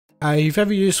A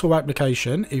very useful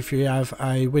application if you have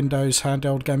a Windows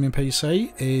handheld gaming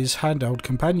PC is Handheld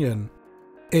Companion.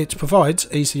 It provides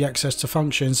easy access to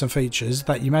functions and features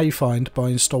that you may find by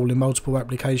installing multiple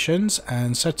applications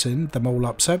and setting them all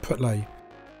up separately.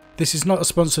 This is not a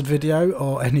sponsored video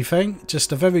or anything,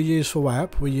 just a very useful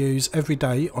app we use every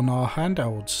day on our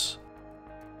handhelds.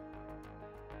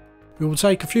 We will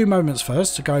take a few moments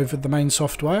first to go over the main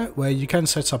software where you can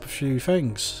set up a few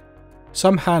things.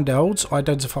 Some handhelds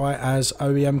identify as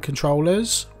OEM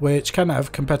controllers, which can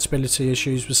have compatibility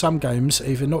issues with some games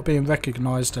either not being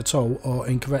recognised at all or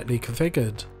incorrectly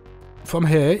configured. From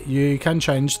here you can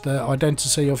change the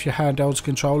identity of your handheld's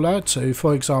controller to,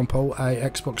 for example, a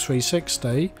Xbox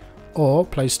 360 or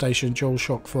PlayStation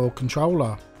DualShock 4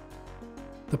 controller.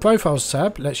 The Profiles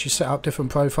tab lets you set up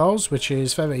different profiles, which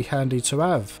is very handy to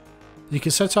have. You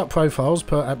can set up profiles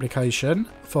per application.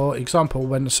 For example,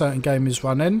 when a certain game is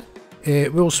running,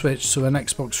 it will switch to an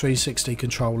Xbox 360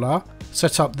 controller,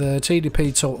 set up the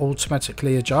TDP to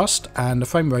automatically adjust and the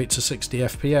frame rate to 60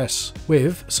 FPS,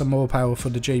 with some more power for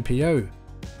the GPU.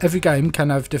 Every game can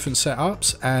have different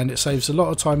setups and it saves a lot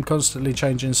of time constantly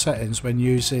changing settings when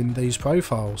using these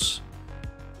profiles.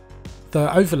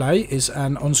 The overlay is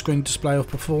an on-screen display of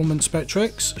performance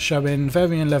metrics showing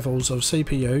varying levels of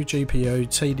CPU, GPU,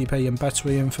 TDP and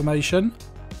battery information.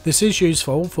 This is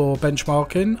useful for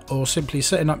benchmarking or simply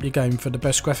setting up your game for the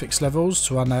best graphics levels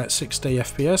to run at 60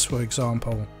 FPS for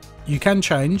example. You can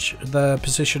change the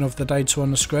position of the data on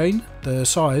the screen, the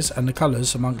size and the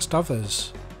colours amongst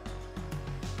others.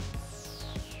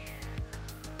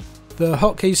 The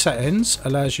hotkey settings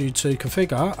allows you to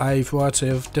configure a variety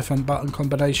of different button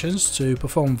combinations to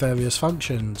perform various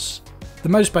functions. The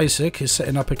most basic is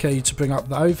setting up a key to bring up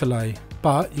the overlay,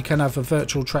 but you can have a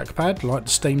virtual trackpad like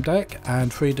the Steam Deck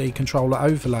and 3D controller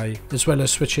overlay, as well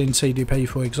as switching TDP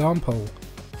for example.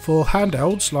 For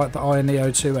handhelds like the AYA NEO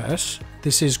 2S,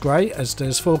 this is great as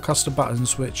there's 4 custom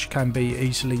buttons which can be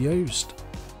easily used.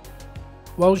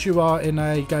 Whilst you are in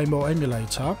a game or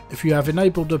emulator, if you have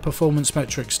enabled the performance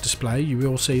metrics display, you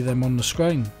will see them on the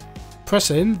screen.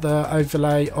 Pressing the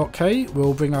overlay hotkey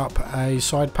will bring up a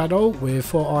side panel with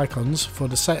 4 icons for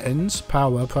the settings,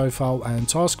 power, profile and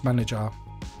task manager.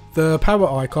 The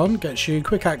power icon gets you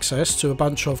quick access to a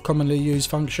bunch of commonly used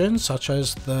functions such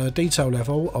as the detail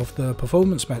level of the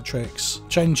performance metrics,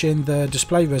 changing the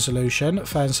display resolution,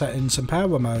 fan settings and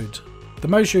power mode. The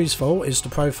most useful is the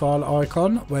profile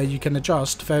icon where you can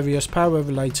adjust various power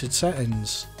related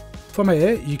settings. From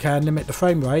here you can limit the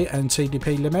frame rate and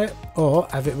TDP limit, or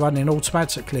have it running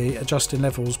automatically adjusting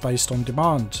levels based on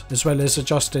demand, as well as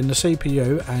adjusting the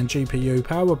CPU and GPU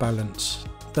power balance.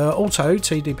 The auto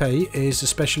TDP is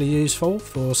especially useful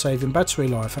for saving battery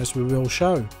life, as we will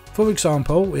show. For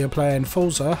example, we are playing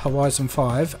Forza Horizon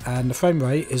 5 and the frame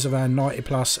rate is around 90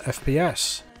 plus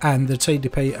FPS and the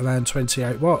TDP around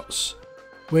 28 watts.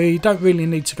 We don't really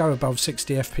need to go above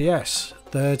 60 FPS.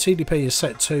 The TDP is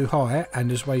set too high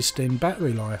and is wasting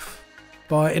battery life.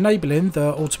 By enabling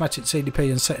the automatic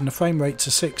TDP and setting the frame rate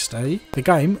to 60, the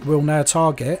game will now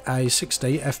target a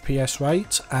 60 FPS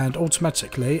rate and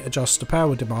automatically adjust the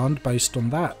power demand based on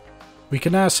that. We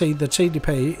can now see the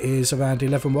TDP is around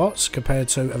 11 watts compared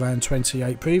to around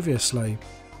 28 previously.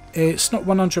 It's not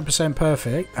 100%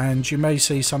 perfect and you may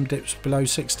see some dips below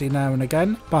 60 now and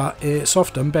again, but it's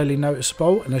often barely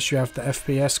noticeable unless you have the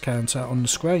FPS counter on the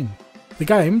screen. The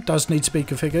game does need to be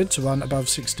configured to run above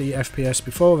 60 FPS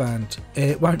beforehand.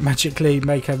 It won't magically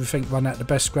make everything run at the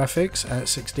best graphics at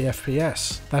 60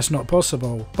 FPS, that's not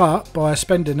possible, but by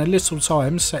spending a little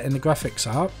time setting the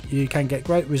graphics up, you can get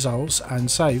great results and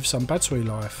save some battery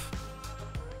life.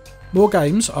 More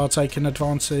games are taking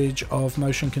advantage of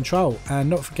motion control and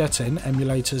not forgetting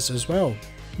emulators as well.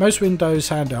 Most Windows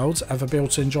handhelds have a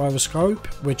built-in gyroscope,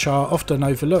 which are often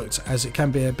overlooked as it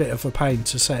can be a bit of a pain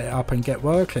to set it up and get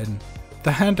working.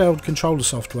 The handheld controller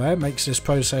software makes this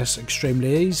process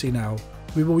extremely easy now.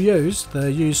 We will use the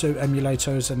Yuzu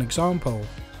emulator as an example.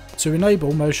 To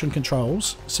enable motion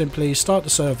controls, simply start the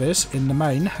service in the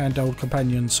main Handheld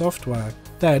Companion software.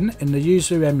 Then, in the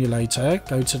Yuzu emulator,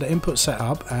 go to the input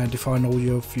setup and define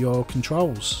all of your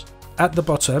controls. At the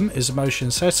bottom is a motion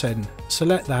setting.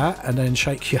 Select that and then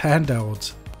shake your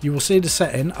handheld. You will see the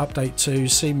setting update to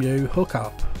CMU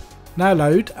hookup. Now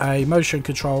load a motion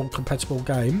control compatible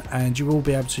game and you will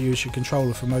be able to use your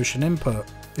controller for motion input.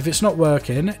 If it's not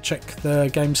working, check the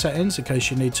game settings in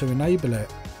case you need to enable it.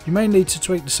 You may need to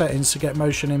tweak the settings to get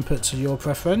motion input to your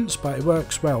preference, but it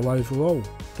works well overall.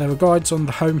 There are guides on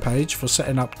the homepage for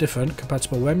setting up different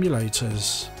compatible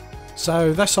emulators.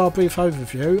 So that's our brief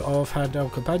overview of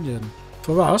Handheld Companion.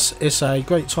 For us, it's a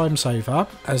great time saver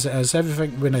as it has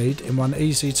everything we need in one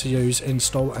easy to use,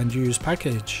 install and use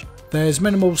package. There's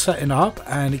minimal setting up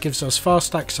and it gives us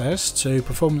fast access to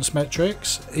performance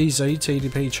metrics, easy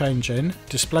TDP changing,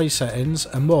 display settings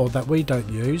and more that we don't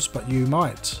use but you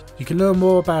might. You can learn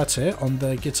more about it on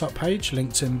the GitHub page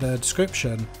linked in the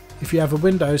description. If you have a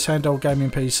Windows handheld gaming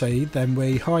PC, then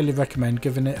we highly recommend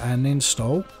giving it an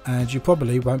install and you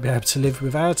probably won't be able to live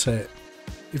without it.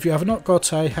 If you have not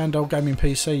got a handheld gaming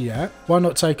PC yet, why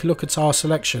not take a look at our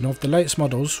selection of the latest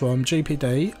models from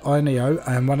GPD, AYA NEO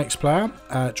and ONEXPLAYER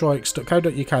at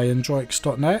DroiX.co.uk and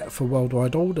DroiX.net for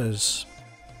worldwide orders.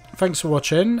 Thanks for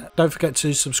watching, don't forget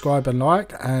to subscribe and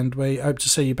like, and we hope to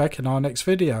see you back in our next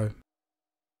video.